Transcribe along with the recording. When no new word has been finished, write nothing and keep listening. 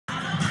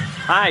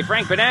Hi,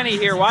 Frank Bodani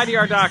here,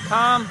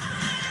 ydrpsu.com.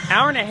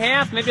 Hour and a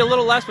half, maybe a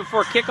little less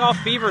before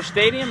kickoff, Beaver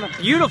Stadium. A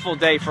beautiful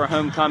day for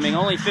homecoming,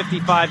 only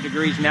 55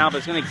 degrees now, but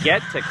it's going to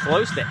get to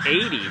close to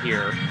 80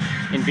 here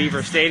in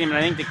Beaver Stadium. And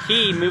I think the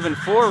key moving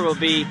forward will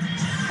be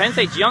Penn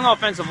State's young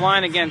offensive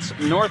line against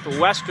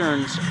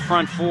Northwestern's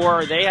front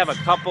four. They have a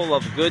couple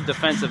of good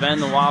defensive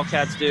end, the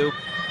Wildcats do.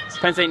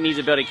 Penn State needs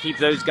to be able to keep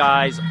those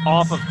guys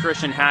off of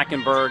Christian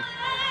Hackenberg.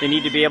 They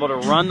need to be able to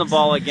run the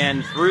ball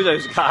again through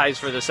those guys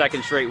for the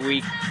second straight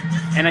week.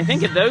 And I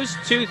think if those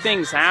two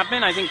things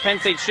happen, I think Penn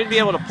State should be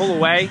able to pull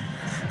away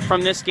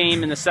from this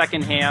game in the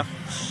second half.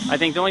 I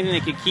think the only thing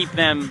that could keep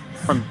them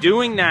from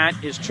doing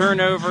that is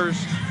turnovers,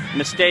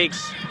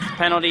 mistakes,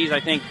 penalties.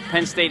 I think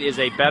Penn State is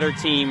a better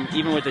team,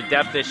 even with the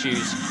depth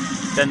issues,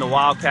 than the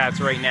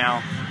Wildcats right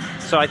now.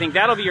 So I think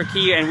that'll be your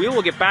key, and we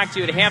will get back to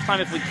you at halftime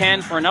if we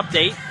can for an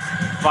update.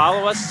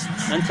 Follow us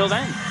until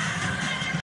then.